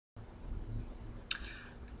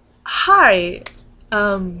Hi,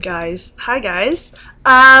 guys. Hi, guys.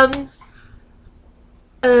 I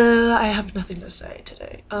have nothing to say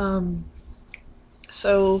today.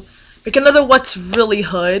 So, make another What's Really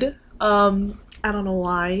Hood. I don't know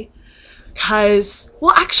why.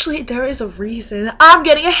 Well, actually, there is a reason. I'm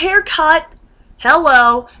getting a haircut.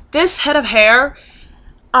 Hello. This head of hair,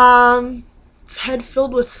 it's head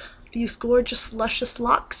filled with these gorgeous, luscious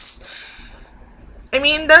locks. I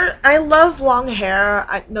mean, I love long hair.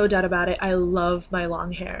 No doubt about it. I love my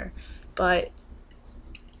long hair. But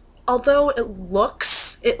although it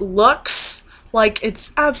looks like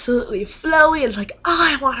it's absolutely flowy and like, oh,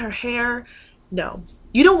 I want her hair. No,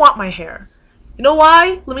 you don't want my hair. You know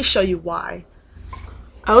why? Let me show you why.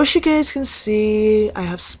 I wish you guys can see I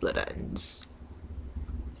have split ends.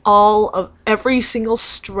 Every single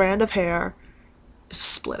strand of hair is a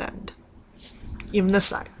split end. Even this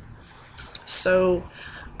side. So,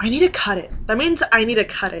 I need to cut it. That means I need to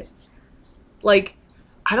cut it. Like,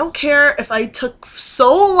 I don't care if I took so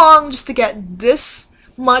long just to get this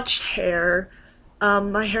much hair.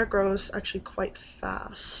 My hair grows actually quite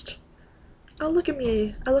fast. Oh, look at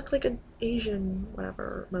me. I look like an Asian,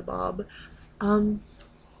 whatever, my bob.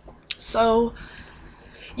 So,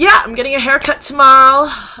 yeah, I'm getting a haircut tomorrow.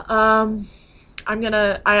 I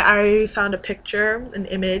found a picture, an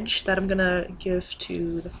image that I'm gonna give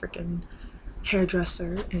to the frickin'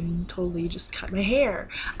 hairdresser and totally just cut my hair.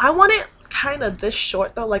 I want it kind of this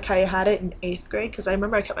short though, like I had it in 8th grade, because I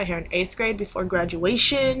remember I cut my hair in 8th grade before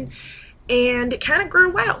graduation, and it kind of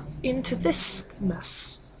grew out into this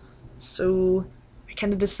mess. So I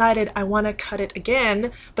kind of decided I want to cut it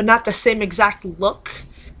again, but not the same exact look,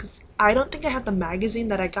 because I don't think I have the magazine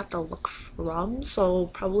that I got the look from,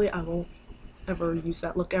 so probably I won't ever use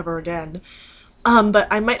that look ever again. But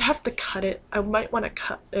I might have to cut it. I might want to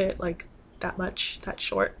cut it like that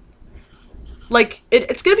short. Like,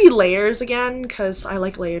 it's gonna be layers again, because I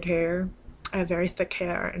like layered hair. I have very thick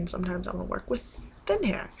hair, and sometimes I want to work with thin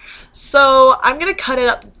hair. So, I'm gonna cut it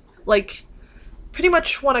up, like, pretty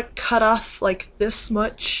much want to cut off, like, this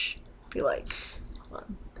much. Be like, hold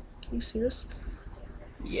on. Can you see this?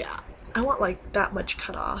 Yeah. I want, like, that much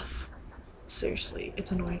cut off. Seriously, it's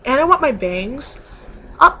annoying. And I want my bangs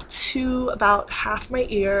up to about half my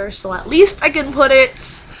ear, so at least I can put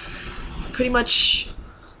it pretty much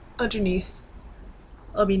underneath,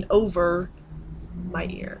 over my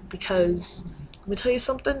ear, because let me tell you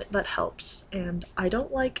something that helps, and I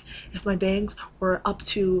don't like if my bangs were up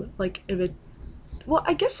to, like, well,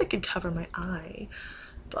 I guess it could cover my eye,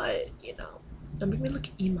 but, you know, don't make me look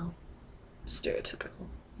emo. Stereotypical.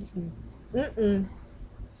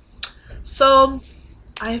 So,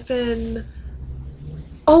 I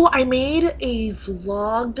made a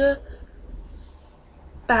vlog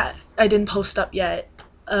that I didn't post up yet.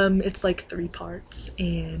 It's like 3 parts,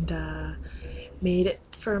 and made it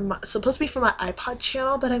supposed to be for my iPod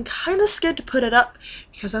channel, but I'm kind of scared to put it up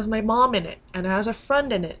because it has my mom in it, and it has a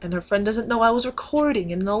friend in it, and her friend doesn't know I was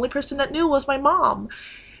recording, and the only person that knew was my mom.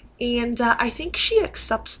 And I think she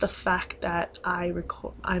accepts the fact that I'm a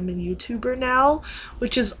YouTuber now,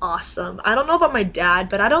 which is awesome. I don't know about my dad,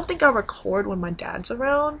 but I don't think I record when my dad's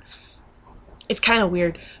around. It's kind of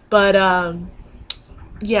weird, but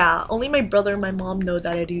yeah, only my brother and my mom know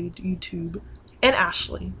that I do YouTube, and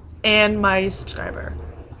Ashley, and my subscriber,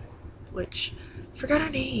 which, forgot her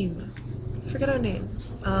name. Just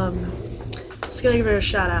gonna give her a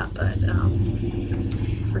shout out, but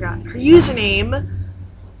forgot her username.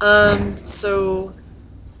 So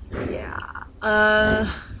yeah,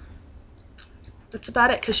 that's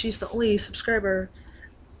about it, because she's the only subscriber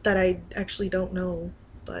that I actually don't know.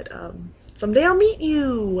 But someday I'll meet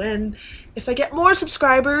you, and if I get more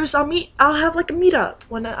subscribers, I'll have like a meetup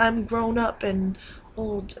when I'm grown up and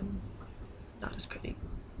old and not as pretty.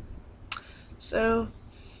 So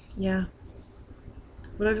yeah,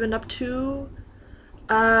 what I've been up to.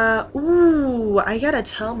 I gotta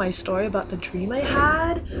tell my story about the dream I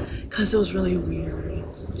had, because it was really weird.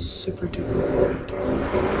 Super duper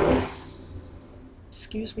weird.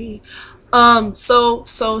 Excuse me. I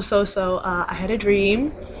had a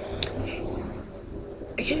dream.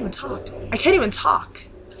 I can't even talk.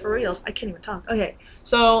 For reals, I can't even talk. Okay,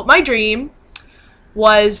 so my dream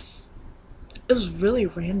was really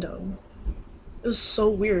random. It was so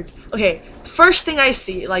weird. Okay, the first thing I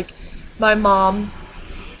see, like, my mom,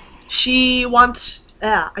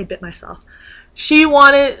 I bit myself. She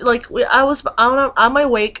wanted, like, I was on my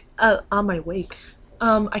wake,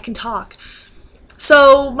 I can talk.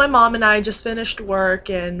 So my mom and I just finished work,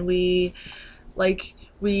 and we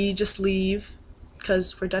just leave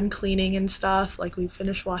because we're done cleaning and stuff. Like, we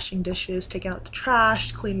finished washing dishes, taking out the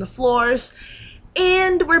trash, clean the floors,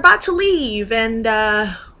 And we're about to leave, and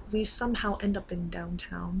we somehow end up in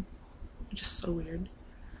downtown, which is so weird.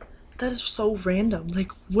 That is so random.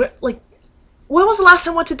 Like, when was the last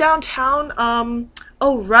time I went to downtown?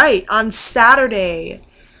 Oh, right, on Saturday.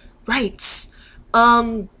 Right.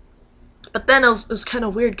 But then it was kind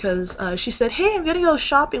of weird because she said, hey, I'm gonna go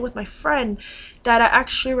shopping with my friend that I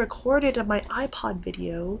actually recorded in my iPod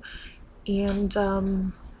video and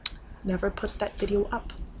never put that video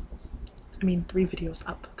up. I mean, 3 videos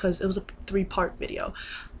up because it was a 3-part video.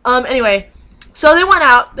 Anyway, so they went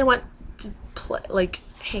out, they went to play, like,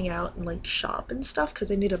 hang out and like shop and stuff because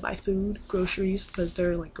they need to buy food, groceries, because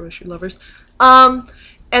they're like grocery lovers. And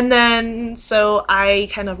then so I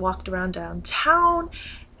kind of walked around downtown,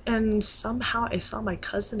 and somehow I saw my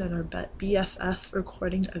cousin and her BFF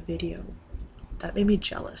recording a video. That made me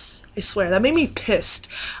jealous. I swear, that made me pissed.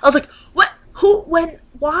 I was like, what? Who? When?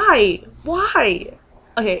 Why? Why?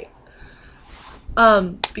 Okay.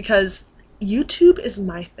 Because YouTube is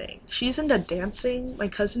my thing. She's into dancing. My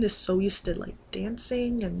cousin is so used to like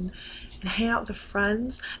dancing and hang out with her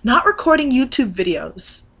friends. Not recording YouTube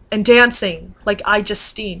videos and dancing like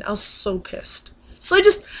Justine. I was so pissed. So I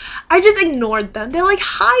just ignored them. They're like,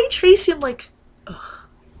 hi Tracy. I'm like, ugh,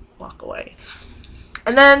 walk away.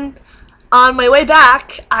 And then on my way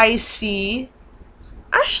back, I see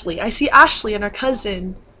Ashley. I see Ashley and her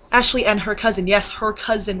cousin. Ashley and her cousin. Yes, her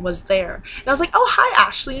cousin was there. And I was like, oh, hi,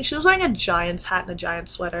 Ashley. And she was wearing a Giants hat and a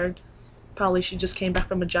Giants sweater. Probably she just came back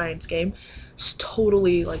from a Giants game. It's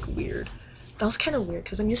totally, like, weird. That was kind of weird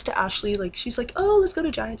because I'm used to Ashley. Like, she's like, oh, let's go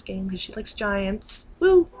to Giants game because she likes Giants.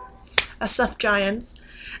 Woo! SF Giants.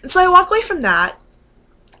 And so I walk away from that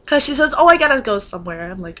because she says, oh, I gotta go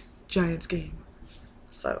somewhere. I'm like, Giants game.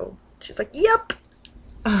 So she's like, yep.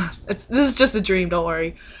 This is just a dream, don't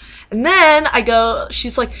worry. And then I go,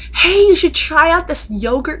 she's like, hey, you should try out this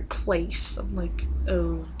yogurt place. I'm like,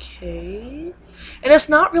 okay. And it's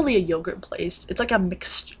not really a yogurt place. It's like a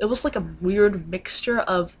mixture. It was like a weird mixture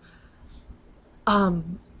of a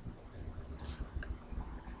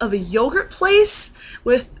yogurt place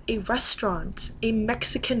with a restaurant, a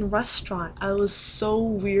Mexican restaurant. I was so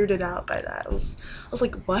weirded out by that. I was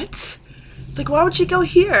like, what? It's like, why would she go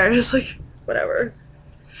here? It's like, whatever.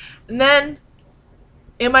 And then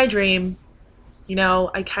in my dream, you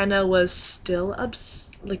know, I kind of was still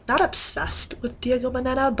not obsessed with Diego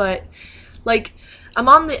Boneta, but like I'm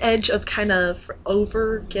on the edge of kind of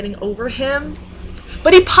getting over him.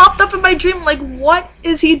 But he popped up in my dream. Like, what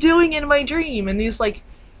is he doing in my dream? And he's like,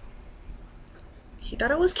 he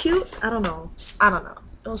thought I was cute. I don't know.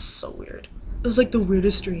 It was so weird. It was like the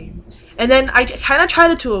weirdest dream. And then I kind of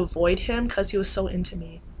tried to avoid him because he was so into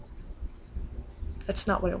me. That's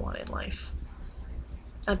not what I want in life.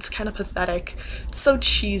 That's kind of pathetic. It's so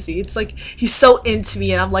cheesy. It's like he's so into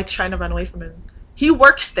me and I'm like trying to run away from him. He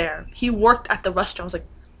works there. He worked at the restaurant. I was like,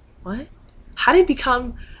 what? How did he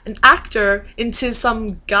become an actor into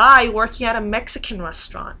some guy working at a Mexican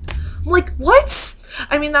restaurant? I'm like, what?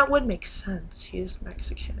 I mean, that would make sense. He is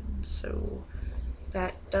Mexican, so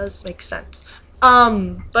that does make sense.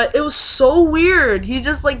 But it was so weird. He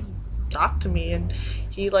just like talked to me and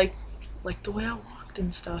he liked the way I walked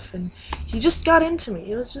and stuff, and he just got into me.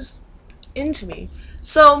 He was just into me.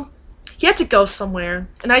 So he had to go somewhere,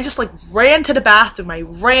 and I just like ran to the bathroom. I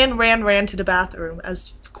ran to the bathroom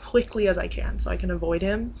as quickly as I can so I can avoid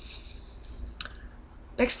him.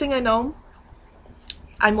 Next thing I know,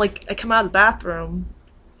 I come out of the bathroom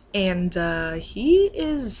and he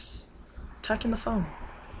is talking the phone.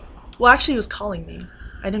 Well, actually he was calling me.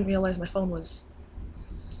 I didn't realize my phone was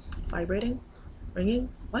vibrating, ringing.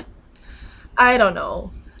 What? I don't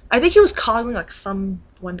know. I think he was calling like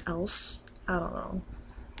someone else. I don't know.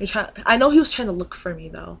 I know he was trying to look for me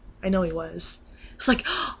though. I know he was. It's like,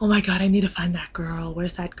 oh my god, I need to find that girl.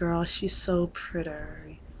 Where's that girl? She's so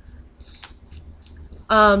pretty.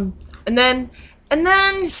 And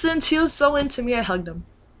then since he was so into me, I hugged him.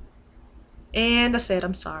 And I said,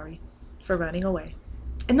 I'm sorry for running away.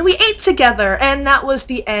 And then we ate together, and that was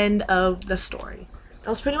the end of the story. That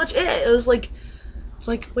was pretty much it. It was like,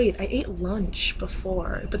 wait, I ate lunch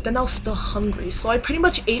before, but then I was still hungry. So I pretty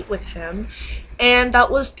much ate with him, and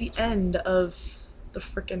that was the end of the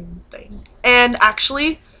freaking thing. And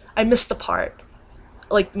actually, I missed the part,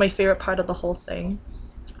 like my favorite part of the whole thing.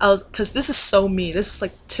 Because this is so me. This is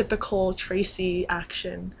like typical Tracy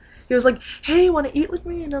action. He was like, hey, you want to eat with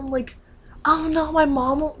me? And I'm like, oh no, my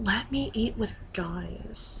mom won't let me eat with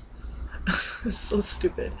guys. It's so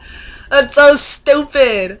stupid. That's so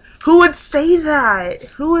stupid. Who would say that?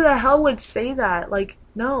 Who the hell would say that? Like,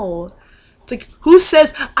 no. It's like, who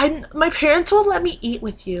says my parents won't let me eat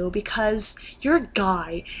with you because you're a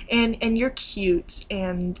guy and you're cute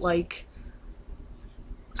and like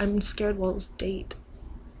I'm scared we'll date.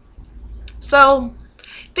 So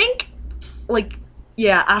I think like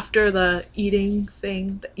yeah, after the eating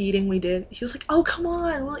we did, he was like, oh come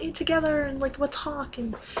on, we'll eat together and like we'll talk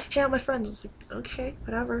and hang out with my friends. I was like, okay,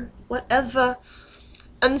 whatever.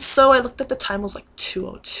 And so I looked at the time, it was like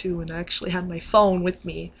 2:02, and I actually had my phone with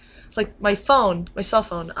me. It's like my cell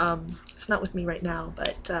phone, it's not with me right now,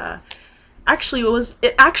 but actually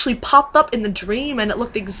it actually popped up in the dream and it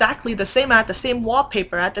looked exactly the same. I had the same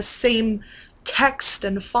wallpaper, I had the same text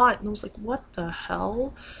and font, and I was like, what the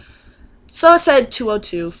hell? So I said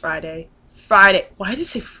 2:02 Friday. Why did it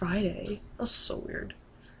say Friday? That was so weird.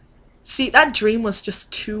 See, that dream was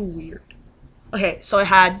just too weird. Okay, so I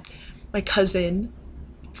had my cousin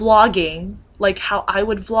vlogging, like how I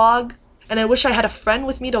would vlog, and I wish I had a friend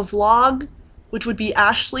with me to vlog, which would be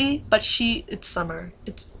Ashley, but it's summer.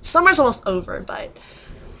 Summer's almost over, but,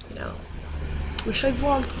 you know, wish I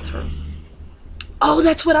vlogged with her. Oh,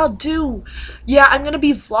 that's what I'll do! Yeah, I'm gonna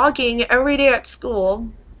be vlogging every day at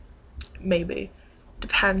school. Maybe.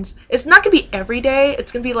 Depends. It's not gonna be every day,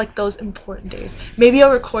 it's gonna be like those important days. Maybe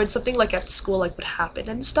I'll record something like at school, like what happened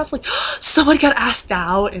and stuff, like someone got asked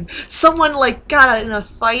out and someone like got in a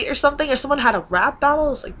fight or something, or someone had a rap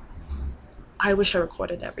battle. It's like, I wish I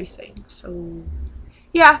recorded everything. So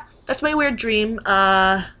yeah, that's my weird dream.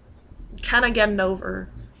 Kinda getting over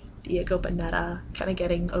Diego Boneta, kinda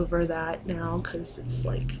getting over that now because it's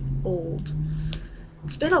like old.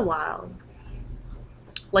 It's been a while.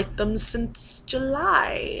 Liked them since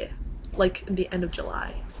July, like the end of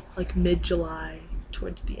July, like mid-July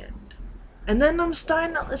towards the end. And then I'm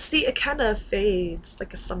starting to see it kind of fades,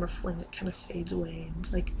 like a summer fling, it kind of fades away. And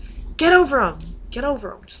it's like, get over him,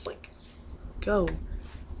 just like, go.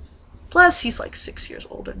 Plus, he's like 6 years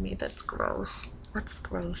older than me, that's gross. That's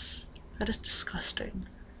gross. That is disgusting.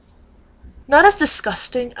 Not as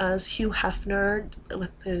disgusting as Hugh Hefner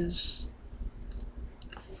with his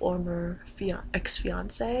former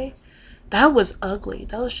ex-fiance. That was ugly.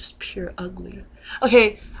 That was just pure ugly.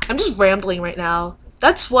 Okay, I'm just rambling right now.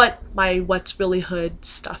 That's what my What's Really Hood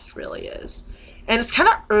stuff really is. And it's kind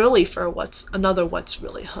of early for another What's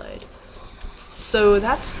Really Hood. So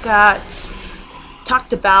that's that.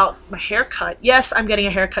 Talked about my haircut. Yes, I'm getting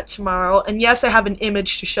a haircut tomorrow. And yes, I have an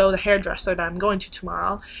image to show the hairdresser that I'm going to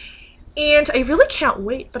tomorrow. And I really can't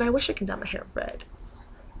wait, but I wish I could dye my hair red.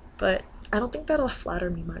 But I don't think that'll flatter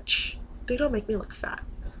me much. They don't make me look fat.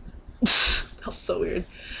 That was so weird.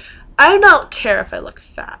 I don't care if I look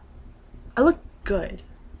fat. I look good.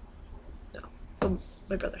 No,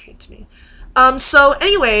 my brother hates me. So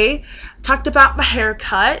anyway, talked about my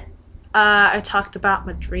haircut. I talked about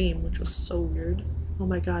my dream, which was so weird. Oh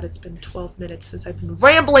my god, it's been 12 minutes since I've been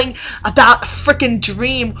rambling about a freaking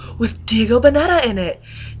dream with Diego Boneta in it.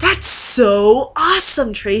 That's so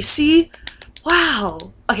awesome, Tracy.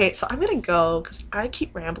 Wow. Okay, so I'm gonna go because I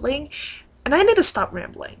keep rambling and I need to stop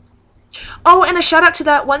rambling. Oh, and a shout out to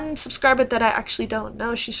that one subscriber that I actually don't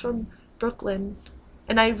know. She's from Brooklyn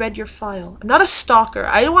and I read your file. I'm not a stalker.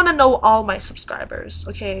 I want to know all my subscribers,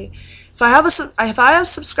 okay? If I have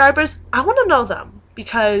subscribers, I want to know them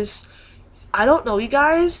because if I don't know you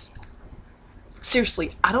guys,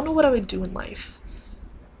 seriously, I don't know what I would do in life.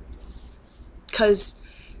 Because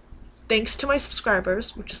thanks to my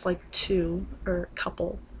subscribers, which is like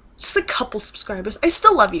just a couple subscribers, I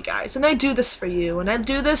still love you guys, and I do this for you, and I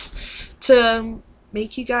do this to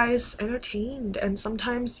make you guys entertained, and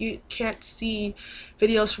sometimes you can't see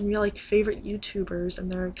videos from your like favorite YouTubers,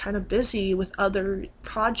 and they're kind of busy with other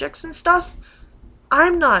projects and stuff.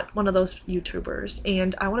 I'm not one of those YouTubers,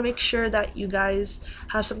 and I want to make sure that you guys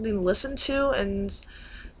have something to listen to, and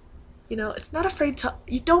you know,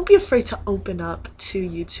 don't be afraid to open up to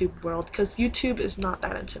YouTube world, because YouTube is not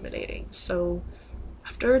that intimidating. So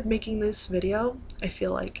after making this video, I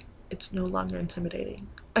feel like it's no longer intimidating.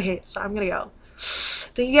 Okay, so I'm gonna go.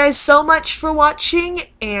 Thank you guys so much for watching,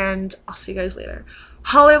 and I'll see you guys later.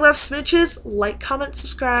 Holler, love, smooches, like, comment,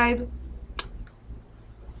 subscribe.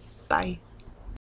 Bye.